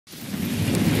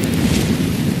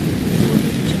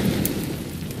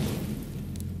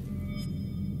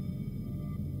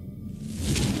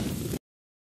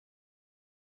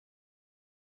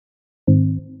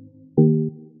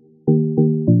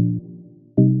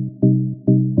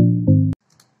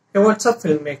Hey, what's up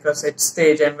filmmakers, it's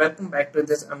Stage and welcome back to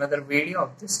this another video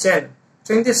of this channel.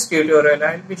 So in this tutorial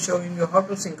I'll be showing you how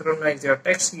to synchronize your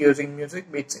text using music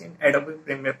bits in Adobe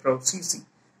Premiere Pro CC.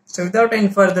 So without any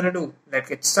further ado, let's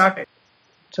get started.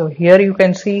 So here you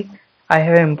can see I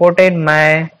have imported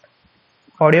my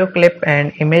audio clip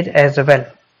and image as well.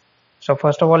 So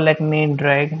first of all, let me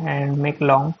drag and make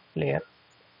long layer.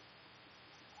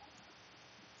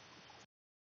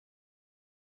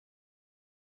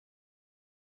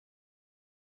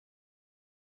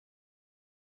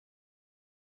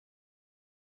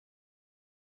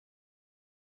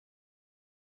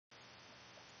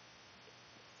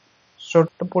 So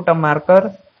to put a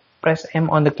marker, press M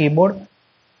on the keyboard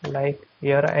like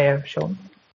here I have shown.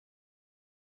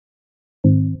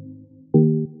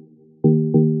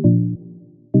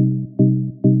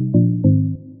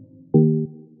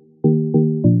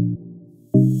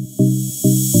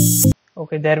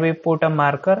 Okay, there we put a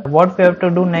marker. What we have to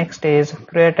do next is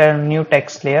create a new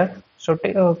text layer. So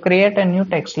to create a new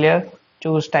text layer,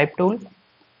 choose type tool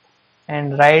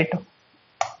and write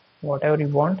whatever you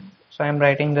want. So I'm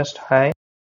writing just hi,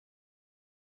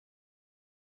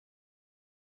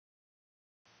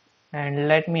 and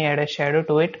let me add a shadow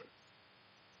to it.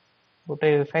 Go to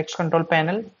effects control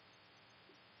panel,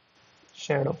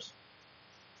 shadows.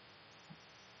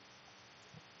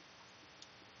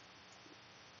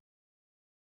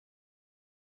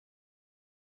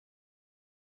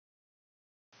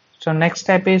 So next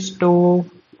step is to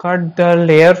cut the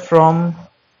layer from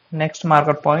next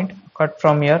marker point, cut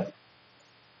from here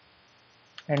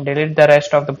and delete the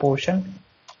rest of the portion.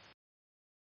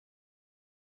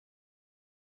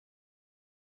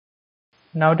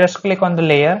 Now just click on the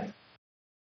layer,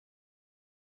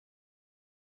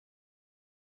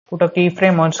 put a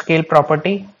keyframe on scale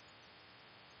property,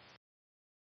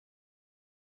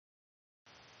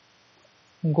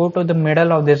 go to the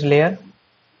middle of this layer,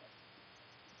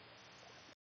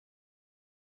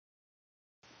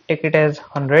 take it as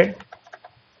 100.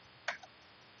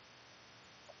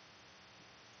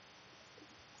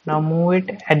 Now move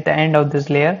it at the end of this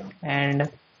layer and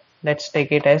let's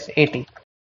take it as 80.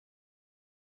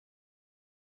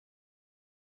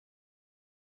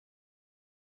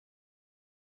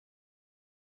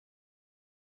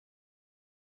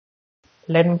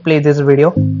 Let me play this video.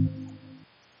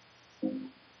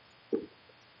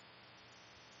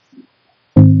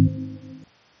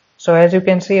 So as you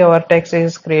can see, our text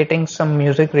is creating some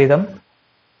music rhythm.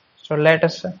 So let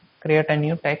us create a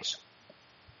new text.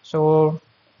 So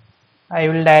I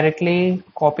will directly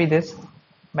copy this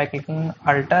by clicking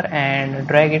Alt and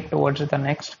drag it towards the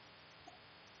next.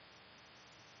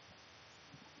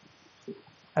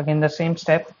 Again the same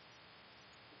step.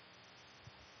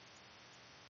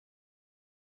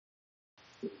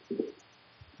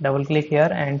 Double click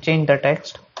here and change the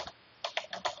text.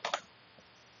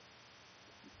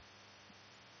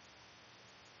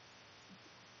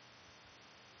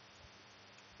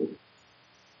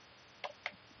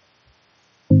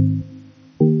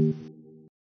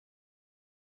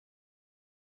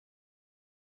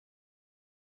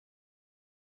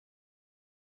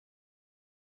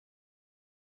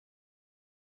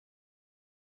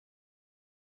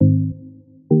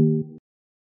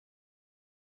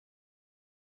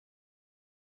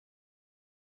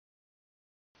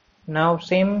 Now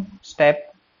same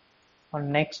step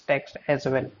on next text as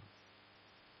well.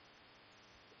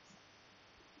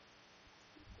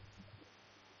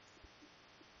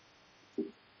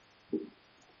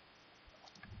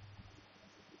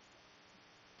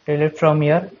 Delete from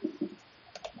here.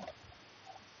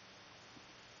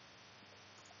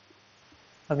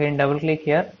 Again double click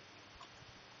here.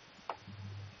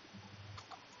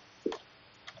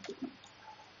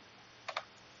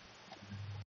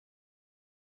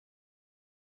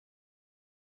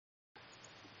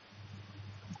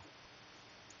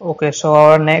 Okay, so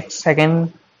our next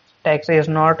second text is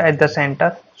not at the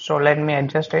center. So let me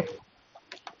adjust it.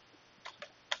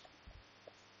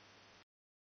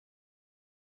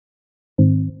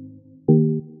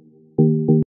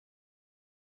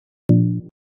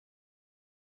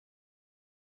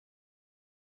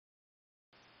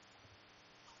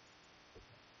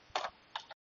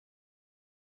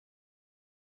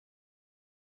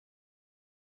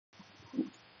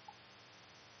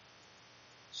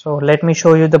 So let me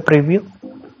show you the preview.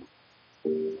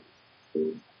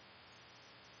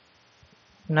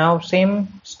 Now same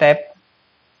step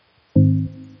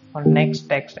on next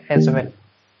text as well.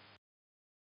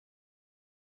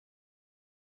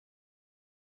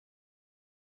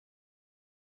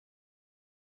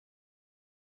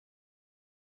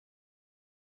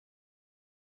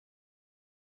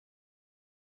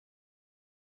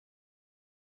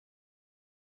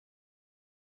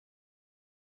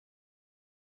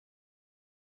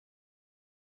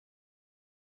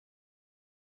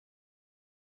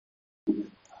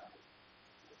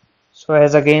 So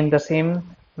as again the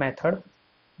same method,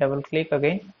 double click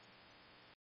again.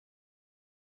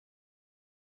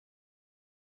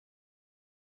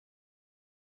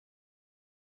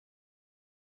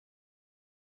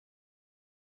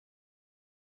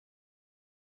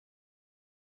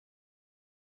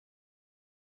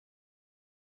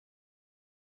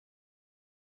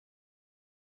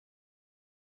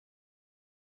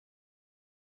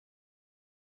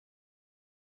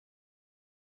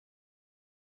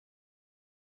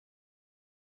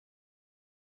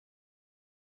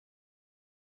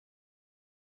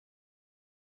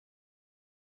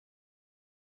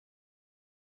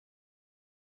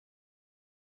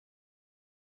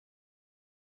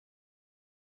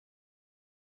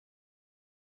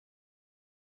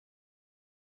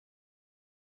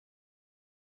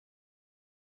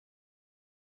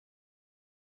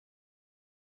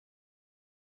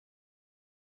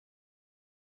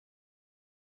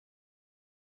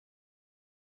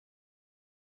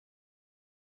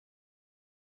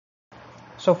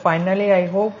 So finally, I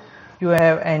hope you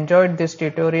have enjoyed this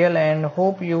tutorial and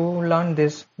hope you learned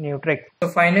this new trick. So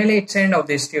finally, it's the end of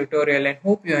this tutorial and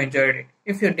hope you enjoyed it.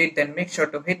 If you did, then make sure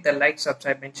to hit the like,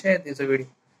 subscribe and share this video.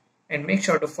 And make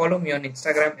sure to follow me on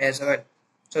Instagram as well.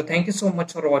 So thank you so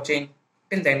much for watching.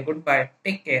 Till then, goodbye,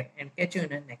 take care and catch you in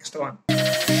the next one.